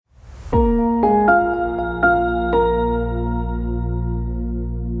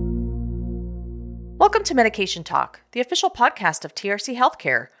Welcome to Medication Talk, the official podcast of TRC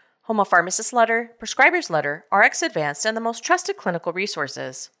Healthcare, home of Pharmacist Letter, Prescriber's Letter, RX Advanced, and the most trusted clinical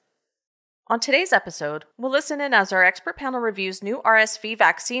resources. On today's episode, we'll listen in as our expert panel reviews new RSV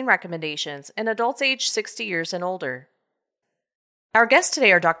vaccine recommendations in adults aged 60 years and older. Our guests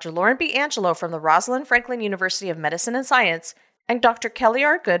today are Dr. Lauren B. Angelo from the Rosalind Franklin University of Medicine and Science and Dr. Kelly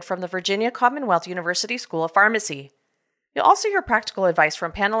R. Good from the Virginia Commonwealth University School of Pharmacy. You'll also hear practical advice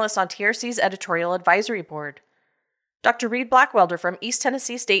from panelists on TRC's editorial advisory board. Dr. Reed Blackwelder from East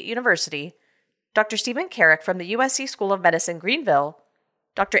Tennessee State University, Dr. Stephen Carrick from the USC School of Medicine Greenville,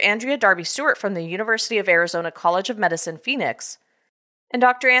 Dr. Andrea Darby Stewart from the University of Arizona College of Medicine Phoenix, and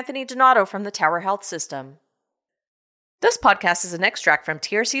Dr. Anthony Donato from the Tower Health System. This podcast is an extract from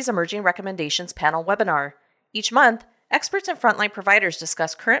TRC's Emerging Recommendations panel webinar. Each month, experts and frontline providers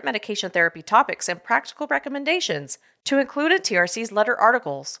discuss current medication therapy topics and practical recommendations to include in TRC's letter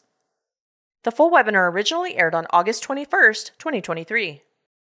articles. The full webinar originally aired on August 21st, 2023.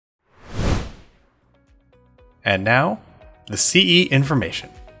 And now, the CE information.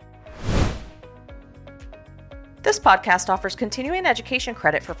 This podcast offers continuing education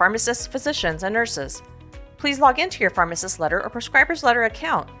credit for pharmacists, physicians, and nurses. Please log into your Pharmacist Letter or Prescriber's Letter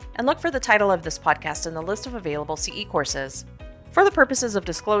account and look for the title of this podcast in the list of available CE courses. For the purposes of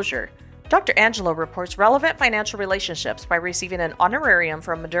disclosure, Dr. Angelo reports relevant financial relationships by receiving an honorarium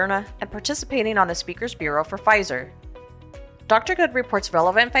from Moderna and participating on a speakers bureau for Pfizer. Dr. Good reports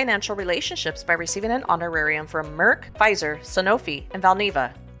relevant financial relationships by receiving an honorarium from Merck, Pfizer, Sanofi, and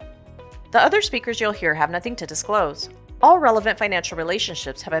Valneva. The other speakers you'll hear have nothing to disclose. All relevant financial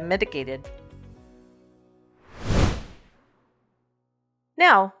relationships have been mitigated.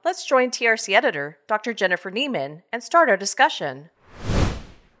 Now, let's join TRC editor, Dr. Jennifer Neiman, and start our discussion.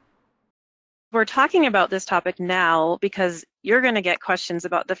 We're talking about this topic now because you're going to get questions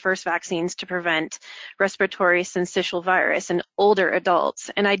about the first vaccines to prevent respiratory syncytial virus in older adults.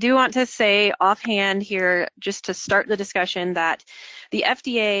 And I do want to say offhand here, just to start the discussion, that the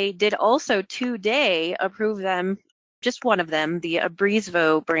FDA did also today approve them, just one of them, the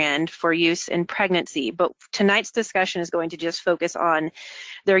Abrezvo brand, for use in pregnancy. But tonight's discussion is going to just focus on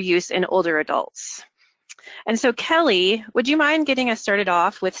their use in older adults. And so, Kelly, would you mind getting us started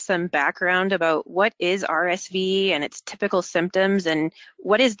off with some background about what is RSV and its typical symptoms, and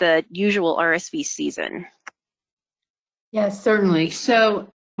what is the usual RSV season? Yes, certainly.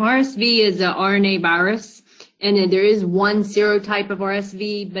 So RSV is an RNA virus, and there is one serotype of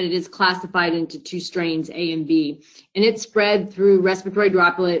RSV, but it is classified into two strains, A and B. And it's spread through respiratory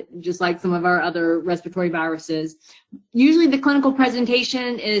droplet, just like some of our other respiratory viruses. Usually the clinical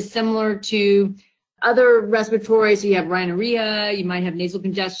presentation is similar to other respiratory, so you have rhinorrhea, you might have nasal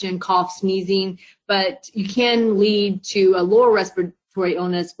congestion, cough, sneezing, but you can lead to a lower respiratory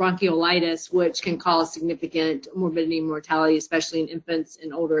illness, bronchiolitis, which can cause significant morbidity and mortality, especially in infants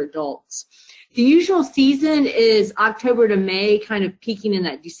and older adults. The usual season is October to May, kind of peaking in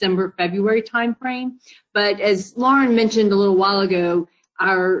that December, February timeframe. But as Lauren mentioned a little while ago,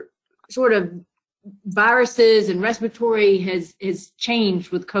 our sort of viruses and respiratory has changed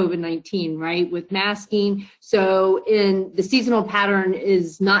with COVID-19, right? With masking. So in the seasonal pattern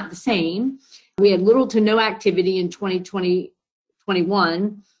is not the same. We had little to no activity in 2020-21.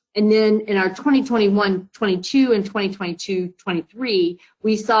 And then in our 2021-22 and 2022-23,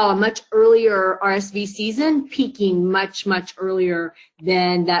 we saw a much earlier RSV season, peaking much, much earlier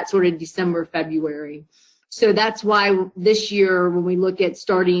than that sort of December, February. So that's why this year, when we look at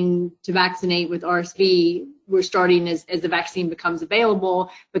starting to vaccinate with RSV, we're starting as the vaccine becomes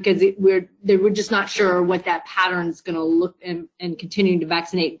available, because we're just not sure what that pattern is going to look, and continuing to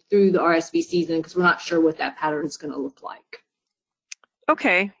vaccinate through the RSV season, because we're not sure what that pattern is going to look like.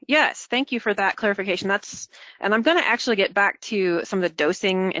 Okay, yes, thank you for that clarification. And I'm going to actually get back to some of the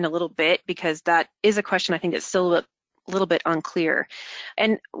dosing in a little bit, because that is a question I think that's still a little bit unclear.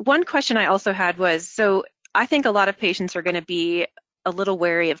 And one question I also had was, so I think a lot of patients are going to be a little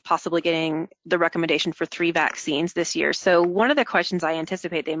wary of possibly getting the recommendation for 3 vaccines this year. So one of the questions I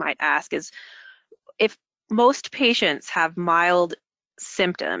anticipate they might ask is, if most patients have mild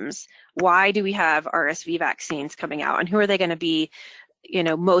symptoms, why do we have RSV vaccines coming out, and who are they going to be,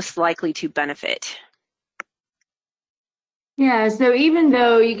 most likely to benefit? Yeah, so even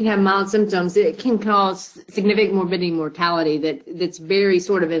though you can have mild symptoms, it can cause significant morbidity and mortality that's very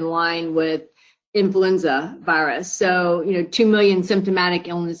sort of in line with influenza virus. So, 2 million symptomatic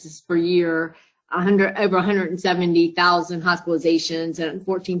illnesses per year over 170,000 hospitalizations and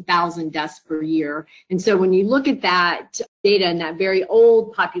 14,000 deaths per year. And so when you look at that data in that very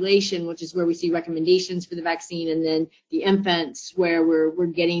old population, which is where we see recommendations for the vaccine, and then the infants, where we're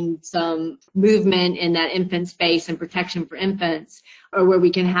getting some movement in that infant space and protection for infants, or where we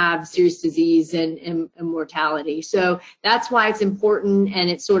can have serious disease and mortality. So that's why it's important, and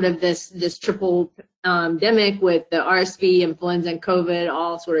it's sort of this triple endemic with the RSV, influenza, and COVID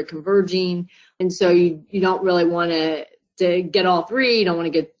all sort of converging. And so you don't really want to get all three. You don't want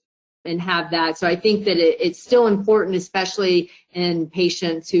to get and have that. So I think that it's still important, especially in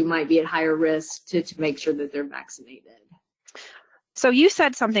patients who might be at higher risk, to make sure that they're vaccinated. So you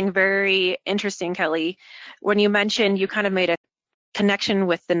said something very interesting, Kelly, when you mentioned you kind of made a connection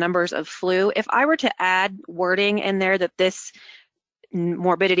with the numbers of flu. If I were to add wording in there that this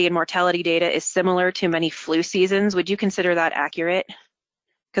morbidity and mortality data is similar to many flu seasons, would you consider that accurate?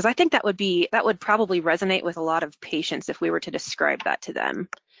 Because I think that would probably resonate with a lot of patients if we were to describe that to them.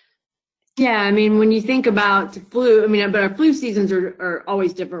 Yeah, I mean, when you think about flu, but our flu seasons are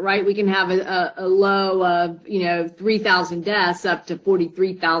always different, right? We can have a low of, 3,000 deaths up to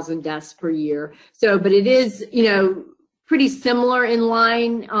 43,000 deaths per year. So, but it is, pretty similar in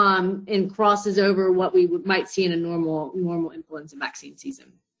line and crosses over what we might see in a normal influenza vaccine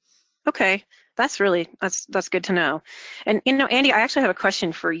season. Okay, that's good to know. And Andy, I actually have a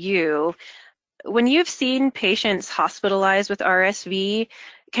question for you. When you've seen patients hospitalized with RSV,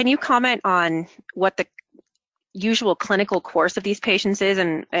 can you comment on what the usual clinical course of these patients is,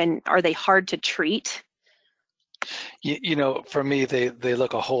 and are they hard to treat? For me, they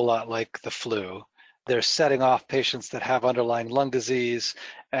look a whole lot like the flu. They're setting off patients that have underlying lung disease,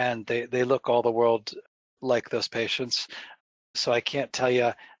 and they look all the world like those patients. So I can't tell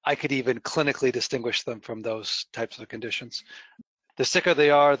you, I could even clinically distinguish them from those types of conditions. The sicker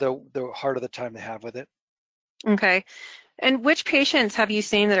they are, the harder the time they have with it. Okay. And which patients have you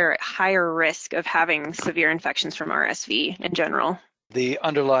seen that are at higher risk of having severe infections from RSV in general? The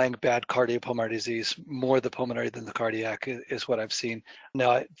underlying bad cardiopulmonary disease, more the pulmonary than the cardiac, is what I've seen.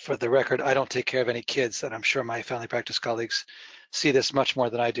 Now, for the record, I don't take care of any kids, and I'm sure my family practice colleagues see this much more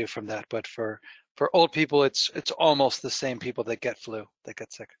than I do from that. But for old people, it's almost the same people that get flu, that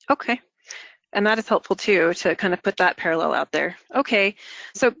get sick. Okay. And that is helpful too, to kind of put that parallel out there. Okay,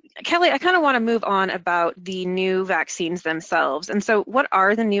 so Kelly, I kind of want to move on about the new vaccines themselves. And so what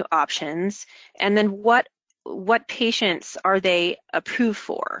are the new options? And then what patients are they approved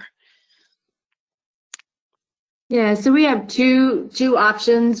for? Yeah, so we have two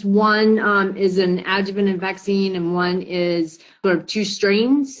options. One is an adjuvant vaccine, and one is sort of two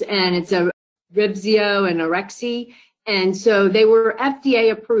strains, and it's a Ribzio and Arexi. And so they were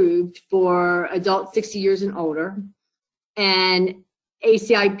FDA approved for adults 60 years and older, and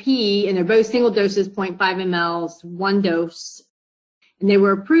ACIP, and they're both single doses, 0.5 mLs, one dose. And they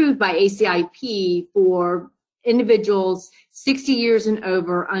were approved by ACIP for individuals 60 years and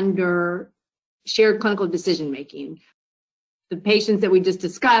over under shared clinical decision making. The patients that we just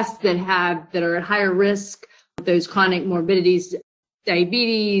discussed that are at higher risk with those chronic morbidities,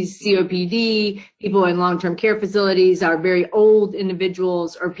 diabetes, COPD, people in long-term care facilities, are very old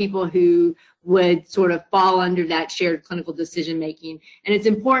individuals, or people who would sort of fall under that shared clinical decision making. And it's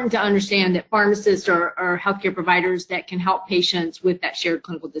important to understand that pharmacists are healthcare providers that can help patients with that shared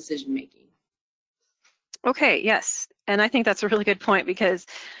clinical decision making. Okay, yes. And I think that's a really good point, because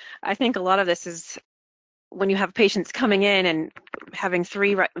I think a lot of this is when you have patients coming in and having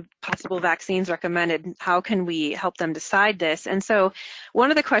 3 possible vaccines recommended, how can we help them decide this? And so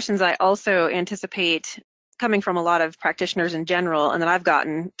one of the questions I also anticipate coming from a lot of practitioners in general, and that I've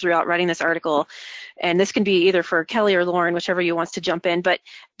gotten throughout writing this article, and this can be either for Kelly or Lauren, whichever you wants to jump in, but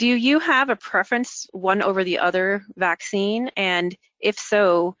do you have a preference one over the other vaccine? And if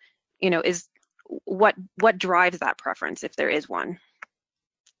so, is what drives that preference, if there is one?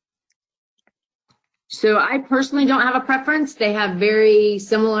 So I personally don't have a preference. They have very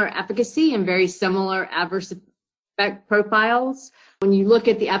similar efficacy and very similar adverse effect profiles. When you look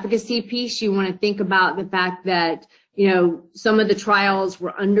at the efficacy piece, you want to think about the fact that, some of the trials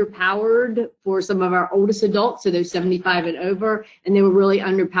were underpowered for some of our oldest adults, so those 75 and over, and they were really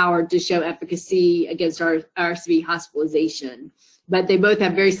underpowered to show efficacy against our RSV hospitalization. But they both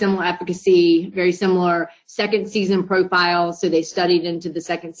have very similar efficacy, very similar second season profiles. So they studied into the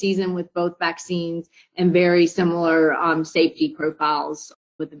second season with both vaccines, and very similar safety profiles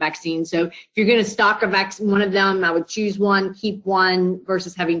with the vaccine. So if you're going to stock one of them, I would choose one, keep one,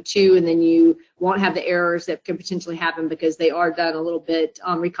 versus having 2, and then you won't have the errors that could potentially happen because they are done a little bit,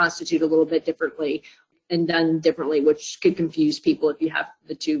 reconstitute a little bit differently and done differently, which could confuse people if you have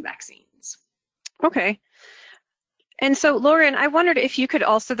the 2 vaccines. Okay. And so, Lauren, I wondered if you could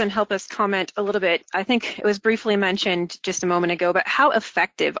also then help us comment a little bit. I think it was briefly mentioned just a moment ago, but how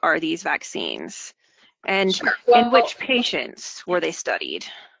effective are these vaccines? And Sure. in Well, which patients were they studied?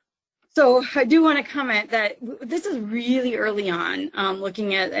 so I do want to comment that this is really early on,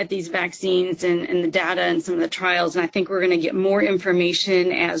 looking at these vaccines and the data and some of the trials. And I think we're going to get more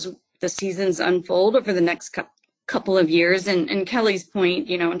information as the seasons unfold over the next couple of years. And Kelly's point,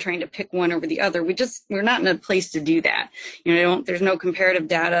 in trying to pick one over the other, we're not in a place to do that. There's no comparative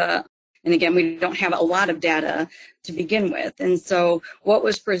data. And again, we don't have a lot of data to begin with. And so what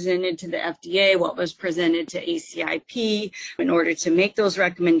was presented to the FDA, what was presented to ACIP in order to make those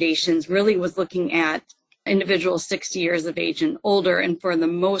recommendations really was looking at individuals 60 years of age and older, and for the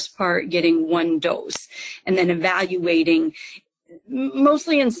most part, getting one dose, and then evaluating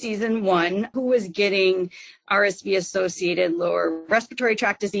mostly in season 1, who was getting RSV associated lower respiratory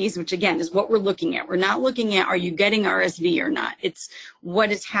tract disease, which again is what we're looking at. We're not looking at, are you getting RSV or not? It's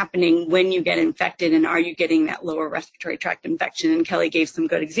what is happening when you get infected, and are you getting that lower respiratory tract infection? And Kelly gave some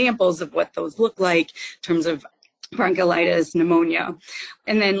good examples of what those look like in terms of bronchiolitis, pneumonia.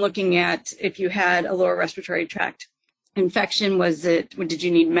 And then looking at if you had a lower respiratory tract infection, did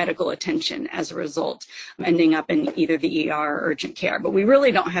you need medical attention as a result, ending up in either the ER or urgent care? But we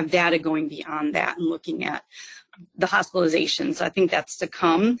really don't have data going beyond that and looking at the hospitalization. So I think that's to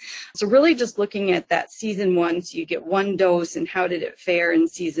come. So really just looking at that season 1, so you get one dose, and how did it fare in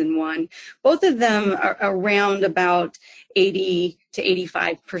season 1? Both of them are around about 80 to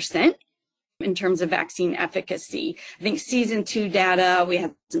 85%. In terms of vaccine efficacy. I think season 2 data, we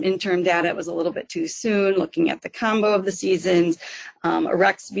had some interim data. It was a little bit too soon looking at the combo of the seasons.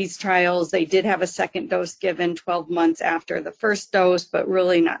 RSV's trials, they did have a second dose given 12 months after the first dose, but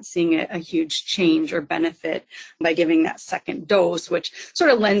really not seeing a huge change or benefit by giving that second dose, which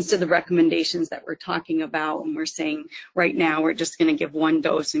sort of lends to the recommendations that we're talking about when we're saying right now we're just going to give one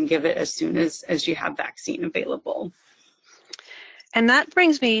dose and give it as soon as you have vaccine available. And that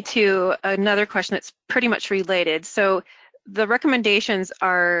brings me to another question that's pretty much related. So the recommendations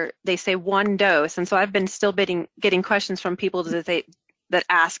are, they say one dose. And so I've been still getting questions from people that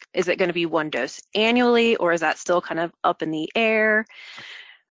ask, is it going to be one dose annually, or is that still kind of up in the air?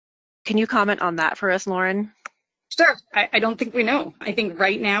 Can you comment on that for us, Lauren? Sure. I don't think we know. I think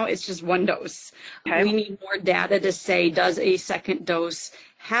right now it's just one dose. Okay. We need more data to say, does a second dose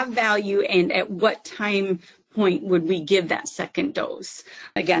have value, and at what time point would we give that second dose?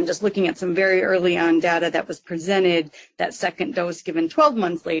 Again, just looking at some very early on data that was presented, that second dose given 12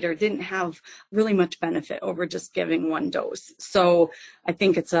 months later didn't have really much benefit over just giving one dose. So I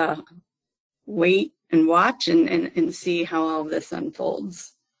think it's a wait and watch and see how all of this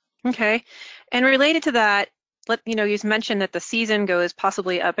unfolds. Okay. And related to that, you mentioned that the season goes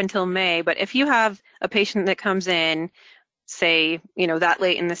possibly up until May, but if you have a patient that comes in, say, that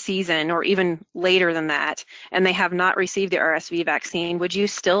late in the season or even later than that, and they have not received the RSV vaccine, would you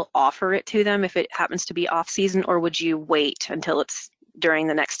still offer it to them if it happens to be off season, or would you wait until it's during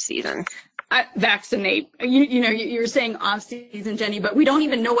the next season? Vaccinate. You're saying off season, Jenny, but we don't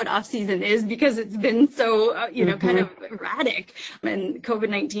even know what off season is because it's been so, kind of erratic, and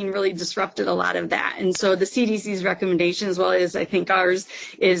COVID-19 really disrupted a lot of that. And so the CDC's recommendation, as well as I think ours,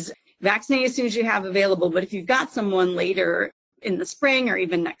 is vaccinate as soon as you have available. But if you've got someone later in the spring or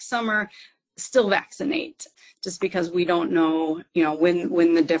even next summer, still vaccinate, just because we don't know,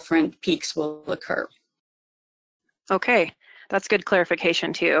 when the different peaks will occur. Okay, that's good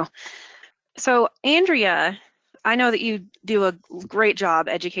clarification too. So Andrea, I know that you do a great job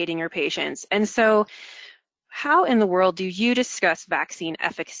educating your patients. And so how in the world do you discuss vaccine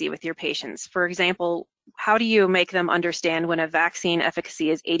efficacy with your patients? For example, how do you make them understand when a vaccine efficacy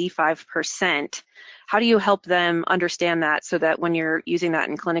is 85%? How do you help them understand that so that when you're using that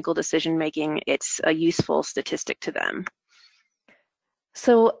in clinical decision making, it's a useful statistic to them?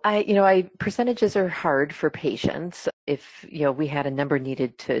 So percentages are hard for patients. If, we had a number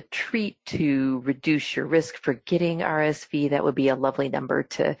needed to treat to reduce your risk for getting RSV, that would be a lovely number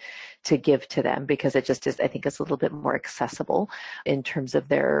to give to them, because it just is, I think it's a little bit more accessible in terms of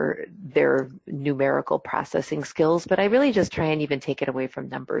their numerical processing skills. But I really just try and even take it away from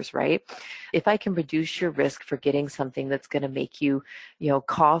numbers, right? If I can reduce your risk for getting something that's going to make you,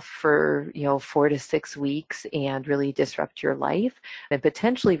 cough for, 4 to 6 weeks and really disrupt your life, and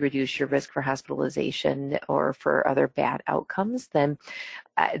potentially reduce your risk for hospitalization or for other bad outcomes, then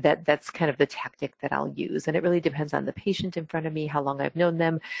that's kind of the tactic that I'll use. And it really depends on the patient in front of me, how long I've known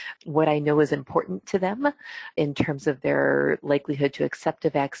them, what I know is important to them in terms of their likelihood to accept a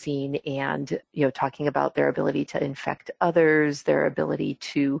vaccine, and, talking about their ability to infect others, their ability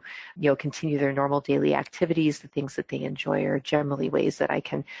to, continue their normal daily activities. The things that they enjoy are generally ways that I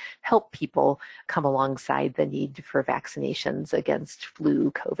can help people come alongside the need for vaccinations against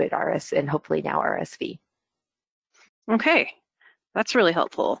flu, COVID, RS, and hopefully now RSV. Okay, that's really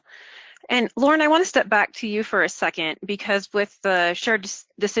helpful. And Lauren, I want to step back to you for a second, because with the shared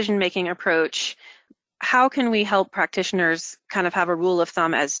decision-making approach, how can we help practitioners kind of have a rule of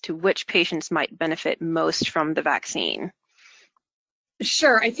thumb as to which patients might benefit most from the vaccine?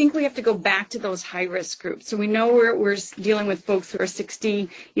 Sure. I think we have to go back to those high-risk groups. So we know we're dealing with folks who are 60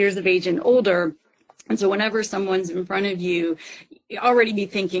 years of age and older. And so whenever someone's in front of you, already be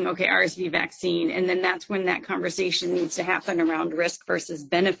thinking, okay, RSV vaccine, and then that's when that conversation needs to happen around risk versus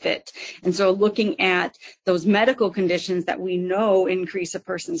benefit. And so looking at those medical conditions that we know increase a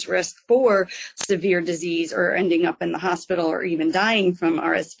person's risk for severe disease or ending up in the hospital or even dying from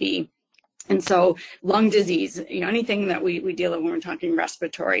RSV. And so lung disease, anything that we deal with when we're talking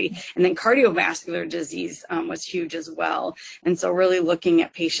respiratory, and then cardiovascular disease was huge as well. And so really looking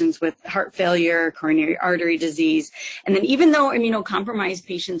at patients with heart failure, coronary artery disease. And then even though immunocompromised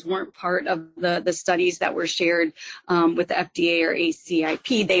patients weren't part of the studies that were shared with the FDA or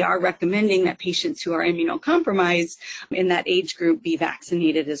ACIP, they are recommending that patients who are immunocompromised in that age group be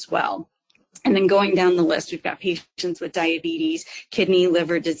vaccinated as well. And then going down the list, we've got patients with diabetes, kidney,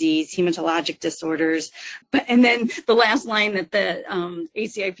 liver disease, hematologic disorders. And then the last line that the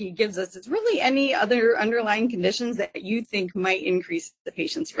ACIP gives us is really any other underlying conditions that you think might increase the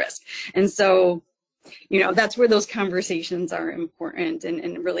patient's risk. And so, that's where those conversations are important,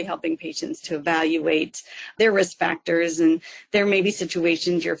 and really helping patients to evaluate their risk factors. And there may be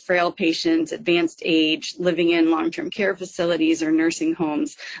situations, you're frail patients, advanced age, living in long-term care facilities or nursing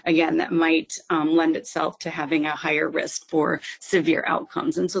homes, again, that might lend itself to having a higher risk for severe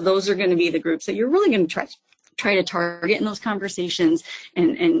outcomes. And so those are going to be the groups that you're really going to try to target in those conversations,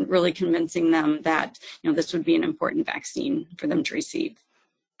 and really convincing them that, this would be an important vaccine for them to receive.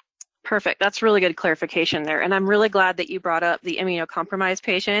 Perfect. That's really good clarification there. And I'm really glad that you brought up the immunocompromised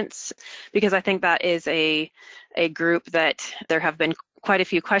patients, because I think that is a group that there have been quite a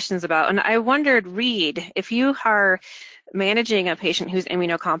few questions about. And I wondered, Reed, if you are managing a patient who's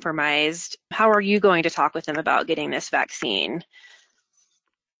immunocompromised, how are you going to talk with them about getting this vaccine?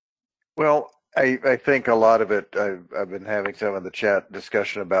 Well, I think a lot of it, I've been having some of the chat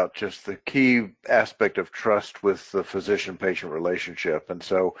discussion about just the key aspect of trust with the physician-patient relationship. And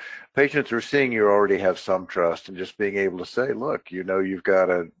so patients who are seeing you already have some trust, and just being able to say, look, you've got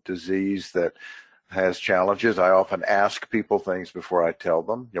a disease that has challenges. I often ask people things before I tell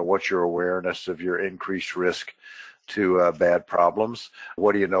them. What's your awareness of your increased risk to bad problems?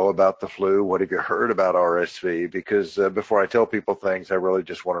 What do you know about the flu? What have you heard about RSV? Because before I tell people things, I really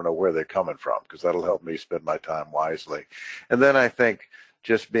just want to know where they're coming from, because that'll help me spend my time wisely. And then I think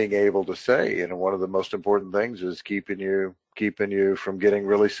just being able to say, one of the most important things is keeping you from getting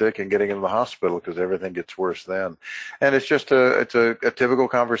really sick and getting in the hospital, because everything gets worse then. And it's just a typical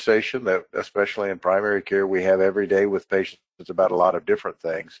conversation that, especially in primary care, we have every day with patients about a lot of different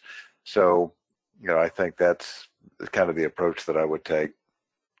things. So, I think that's kind of the approach that I would take.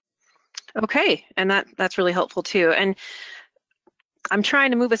 Okay, and that's really helpful too. And I'm trying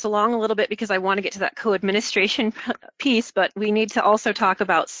to move us along a little bit, because I want to get to that co-administration piece, but we need to also talk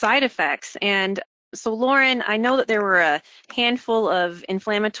about side effects. And so, Lauren, I know that there were a handful of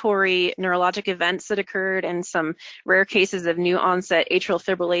inflammatory neurologic events that occurred, and some rare cases of new onset atrial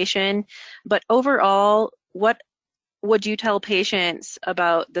fibrillation. But overall, what would you tell patients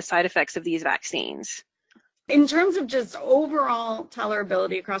about the side effects of these vaccines? In terms of just overall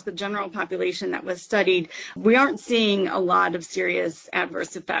tolerability across the general population that was studied, we aren't seeing a lot of serious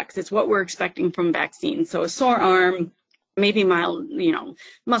adverse effects. It's what we're expecting from vaccines. So a sore arm, maybe mild,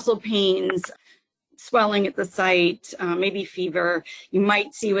 muscle pains, swelling at the site, maybe fever. You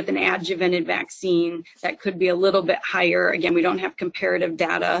might see with an adjuvanted vaccine that could be a little bit higher. Again, we don't have comparative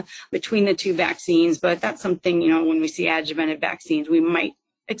data between the two vaccines, but that's something, when we see adjuvanted vaccines, we might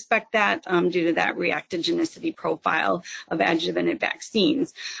expect that due to that reactogenicity profile of adjuvanted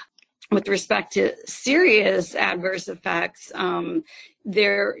vaccines. With respect to serious adverse effects,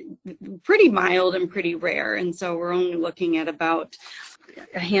 they're pretty mild and pretty rare. And so we're only looking at about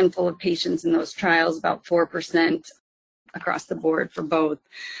a handful of patients in those trials, about 4% across the board for both.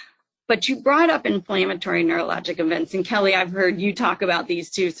 But you brought up inflammatory neurologic events. And Kelly, I've heard you talk about these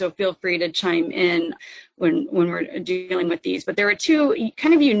too, so feel free to chime in when we're dealing with these. But there are two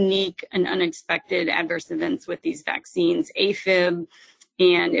kind of unique and unexpected adverse events with these vaccines, AFib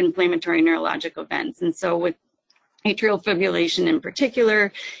and inflammatory neurologic events. And so with atrial fibrillation in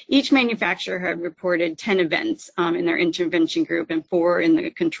particular, each manufacturer had reported 10 events in their intervention group and 4 in the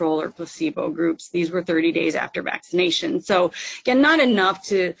control or placebo groups. These were 30 days after vaccination. So again, not enough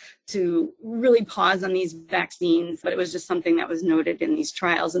to really pause on these vaccines, but it was just something that was noted in these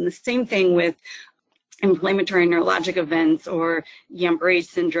trials. And the same thing with inflammatory neurologic events or Guillain-Barré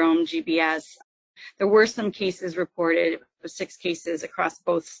syndrome, GBS. There were some cases reported, 6 cases across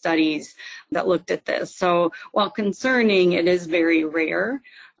both studies that looked at this. So while concerning, it is very rare.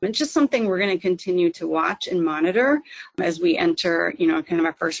 It's just something we're going to continue to watch and monitor as we enter, kind of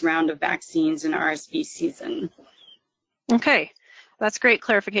our first round of vaccines in RSV season. Okay. That's great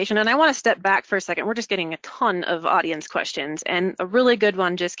clarification. And I want to step back for a second. We're just getting a ton of audience questions, and a really good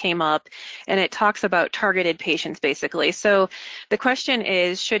one just came up, and it talks about targeted patients, basically. So the question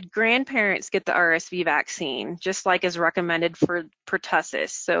is, should grandparents get the RSV vaccine, just like is recommended for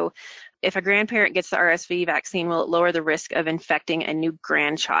pertussis? So if a grandparent gets the RSV vaccine, will it lower the risk of infecting a new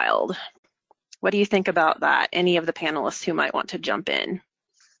grandchild? What do you think about that? Any of the panelists who might want to jump in?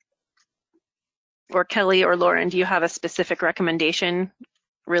 Or Kelly or Lauren, do you have a specific recommendation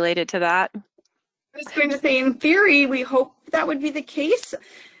related to that? I was going to say, in theory, we hope that would be the case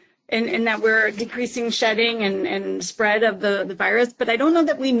and that we're decreasing shedding and spread of the virus, but I don't know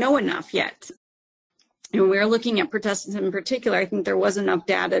that we know enough yet. And we're looking at pertussis in particular. I think there was enough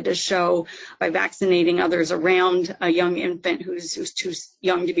data to show by vaccinating others around a young infant who's too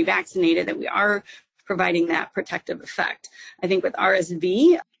young to be vaccinated that we are providing that protective effect. I think with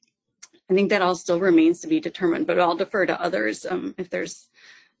RSV, I think that all still remains to be determined, but I'll defer to others if there's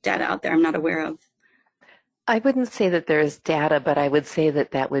data out there I'm not aware of. I wouldn't say that there's data, but I would say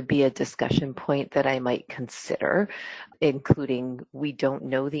that that would be a discussion point that I might consider, including we don't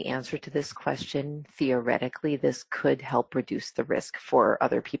know the answer to this question. Theoretically, this could help reduce the risk for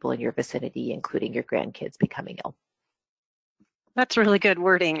other people in your vicinity, including your grandkids, becoming ill. That's really good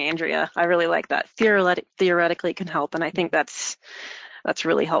wording, Andrea. I really like that. Theoretically can help, and I think that's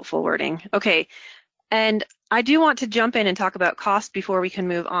really helpful wording. Okay, and I do want to jump in and talk about cost before we can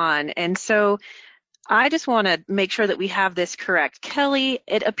move on. And so I just want to make sure that we have this correct. Kelly,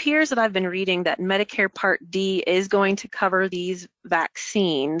 it appears that I've been reading that Medicare Part D is going to cover these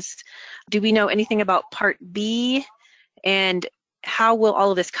vaccines. Do we know anything about Part B? And how will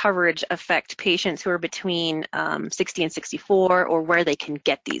all of this coverage affect patients who are between 60 and 64, or where they can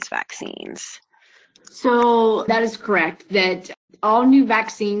get these vaccines? So that is correct, that all new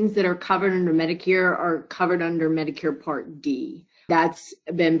vaccines that are covered under Medicare are covered under Medicare Part D. That's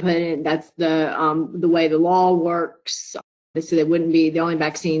been put in, that's the way the law works. So they wouldn't be the only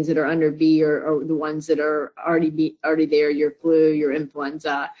vaccines that are under B or the ones that are already there, your flu, your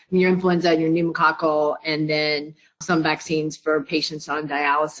influenza and your pneumococcal, and then some vaccines for patients on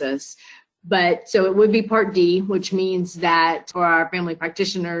dialysis. But so it would be Part D, which means that for our family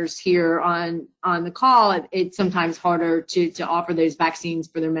practitioners here on the call, it's sometimes harder to offer those vaccines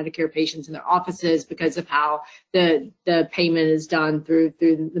for their Medicare patients in their offices because of how the payment is done through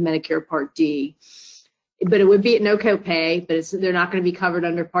the Medicare Part D. But it would be at no copay, but they're not going to be covered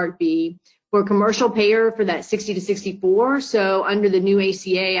under Part B. For commercial payer for that 60 to 64, so under the new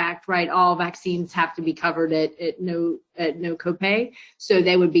ACA Act, right, all vaccines have to be covered at no copay. So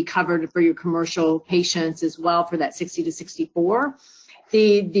they would be covered for your commercial patients as well for that 60 to 64.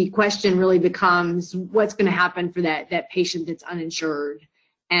 The question really becomes what's going to happen for that patient that's uninsured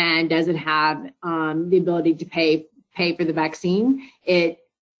and doesn't have the ability to pay for the vaccine. It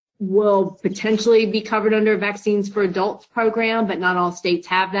will potentially be covered under Vaccines for Adults program, but not all states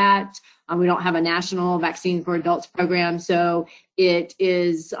have that. We don't have a national vaccine for adults program, so it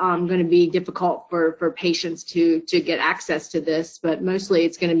is going to be difficult for patients to get access to this, but mostly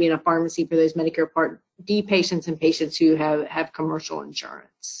it's going to be in a pharmacy for those Medicare Part D patients and patients who have commercial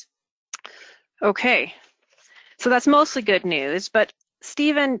insurance. Okay, so that's mostly good news, but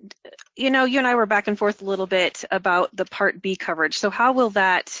Stephen, you and I were back and forth a little bit about the Part B coverage. So how will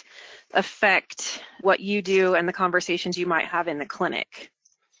that affect what you do and the conversations you might have in the clinic?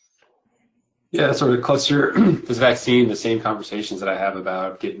 Yeah, sort of closer this vaccine, the same conversations that I have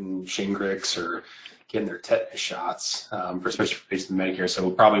about getting Shingrix or getting their tetanus shots, especially for patients with Medicare. So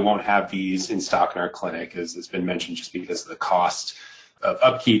we probably won't have these in stock in our clinic, as it's been mentioned, just because of the cost of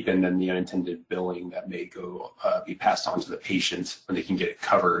upkeep and then the unintended billing that may be passed on to the patient when they can get it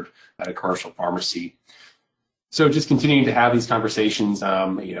covered at a commercial pharmacy. So just continuing to have these conversations,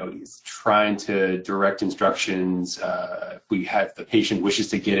 trying to direct instructions. If the patient wishes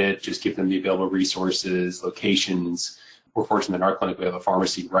to get it, just give them the available resources, locations. We're fortunate in our clinic, we have a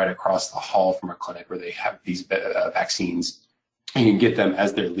pharmacy right across the hall from our clinic where they have these vaccines. And you can get them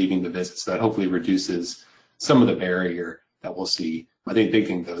as they're leaving the visit. So that hopefully reduces some of the barrier that we'll see. I think the big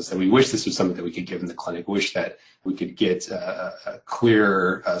thing, though, is that we wish this was something that we could give in the clinic. Wish that we could get a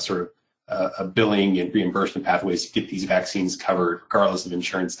clear a billing and reimbursement pathways to get these vaccines covered, regardless of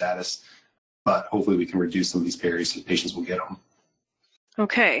insurance status. But hopefully we can reduce some of these barriers so patients will get them.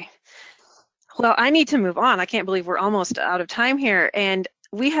 Okay. Well, I need to move on. I can't believe we're almost out of time here. And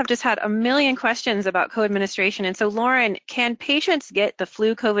we have just had a million questions about co-administration. And so, Lauren, can patients get the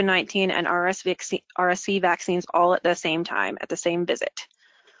flu, COVID-19, and RSV vaccines all at the same time, at the same visit?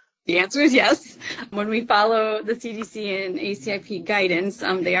 The answer is yes. When we follow the CDC and ACIP guidance,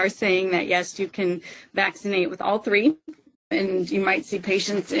 they are saying that, yes, you can vaccinate with all three. And you might see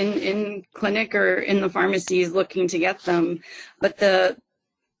patients in clinic or in the pharmacies looking to get them. But the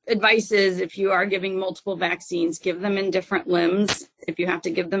advice is, if you are giving multiple vaccines, give them in different limbs. If you have to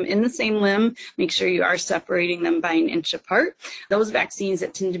give them in the same limb, make sure you are separating them by an inch apart. Those vaccines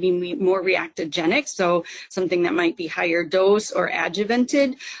that tend to be more reactogenic, so something that might be higher dose or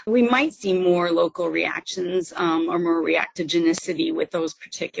adjuvanted, we might see more local reactions or more reactogenicity with those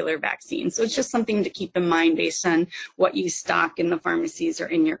particular vaccines. So it's just something to keep in mind based on what you stock in the pharmacies or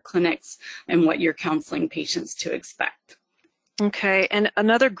in your clinics and what you're counseling patients to expect. Okay, and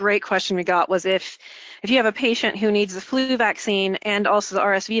another great question we got was if you have a patient who needs the flu vaccine and also the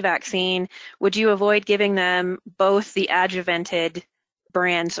RSV vaccine, would you avoid giving them both the adjuvanted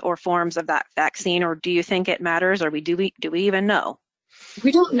brands or forms of that vaccine, or do you think it matters, or do we even know?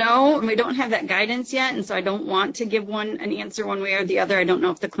 We don't know, and we don't have that guidance yet, and so I don't want to give an answer one way or the other. I don't know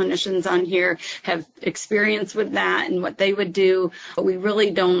if the clinicians on here have experience with that and what they would do, but we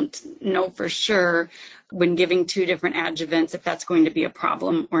really don't know for sure when giving two different adjuvants if that's going to be a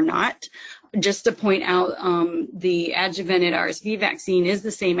problem or not. Just to point out, the adjuvanted RSV vaccine is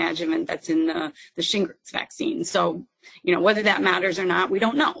the same adjuvant that's in the Shingrix vaccine. So, whether that matters or not, we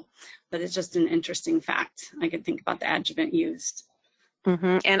don't know, but it's just an interesting fact. I could think about the adjuvant used.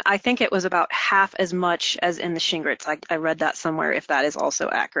 Mm-hmm. And I think it was about half as much as in the Shingrix. I read that somewhere, if that is also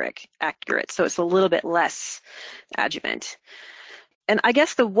accurate. So it's a little bit less adjuvant. And I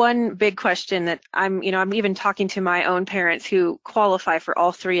guess the one big question that I'm even talking to my own parents who qualify for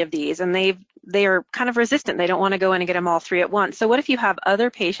all three of these, and they are kind of resistant. They don't want to go in and get them all three at once. So what if you have other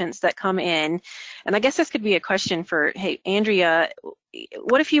patients that come in, and I guess this could be a question for, hey, Andrea,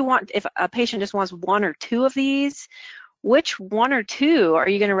 what if a patient just wants one or two of these? Which one or two are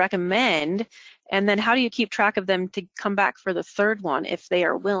you going to recommend? And then how do you keep track of them to come back for the third one if they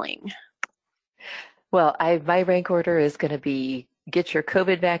are willing? Well, my rank order is going to be get your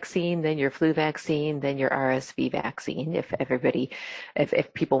COVID vaccine, then your flu vaccine, then your RSV vaccine,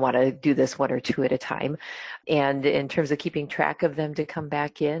 if people want to do this one or two at a time. And in terms of keeping track of them to come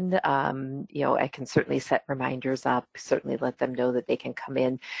back in, I can certainly set reminders up, certainly let them know that they can come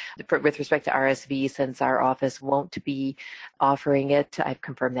in. With respect to RSV, since our office won't be offering it, I've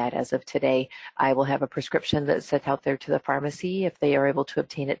confirmed that as of today, I will have a prescription that's sent out there to the pharmacy if they are able to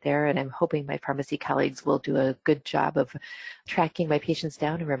obtain it there. And I'm hoping my pharmacy colleagues will do a good job of tracking my patients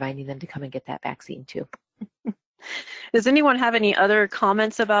down and reminding them to come and get that vaccine too. Does anyone have any other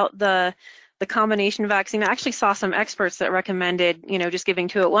comments about the combination vaccine? I actually saw some experts that recommended, just giving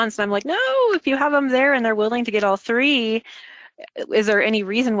two at once. And I'm like, no, if you have them there and they're willing to get all three, is there any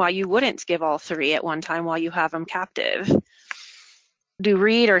reason why you wouldn't give all three at one time while you have them captive? Do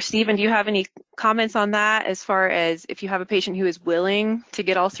Reed or Stephen, do you have any comments on that as far as if you have a patient who is willing to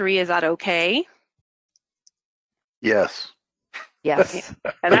get all three, is that okay? Yes. Yes.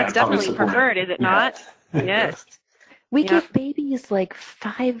 And that's definitely preferred, is it not? Yes. We give babies like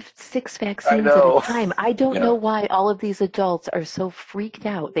 5-6 vaccines at a time. I don't know why all of these adults are so freaked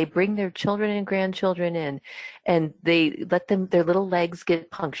out. They bring their children and grandchildren in and they let their little legs get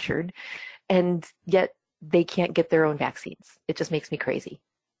punctured, and yet they can't get their own vaccines. It just makes me crazy.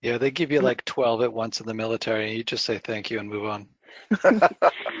 Yeah, they give you like 12 at once in the military, and you just say thank you and move on.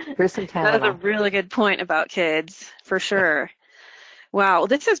 Here's some Tylenol. That is a really good point about kids, for sure. Wow,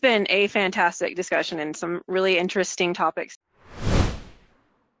 this has been a fantastic discussion and some really interesting topics.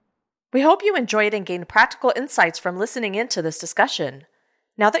 We hope you enjoyed and gained practical insights from listening into this discussion.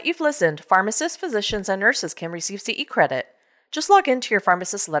 Now that you've listened, pharmacists, physicians, and nurses can receive CE credit. Just log into your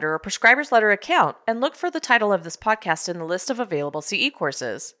pharmacist letter or prescriber's letter account and look for the title of this podcast in the list of available CE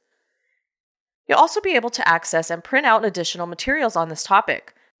courses. You'll also be able to access and print out additional materials on this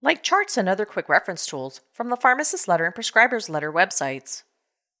topic, like charts and other quick reference tools from the Pharmacist Letter and Prescriber's Letter websites.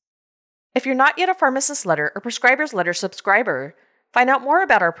 If you're not yet a Pharmacist Letter or Prescriber's Letter subscriber, find out more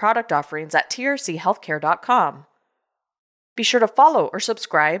about our product offerings at trchealthcare.com. Be sure to follow or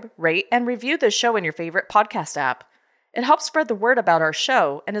subscribe, rate, and review this show in your favorite podcast app. It helps spread the word about our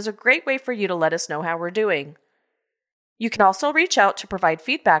show and is a great way for you to let us know how we're doing. You can also reach out to provide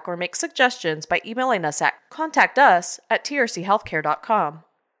feedback or make suggestions by emailing us at contactus@trchealthcare.com.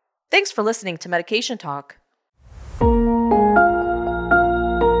 Thanks for listening to Medication Talk.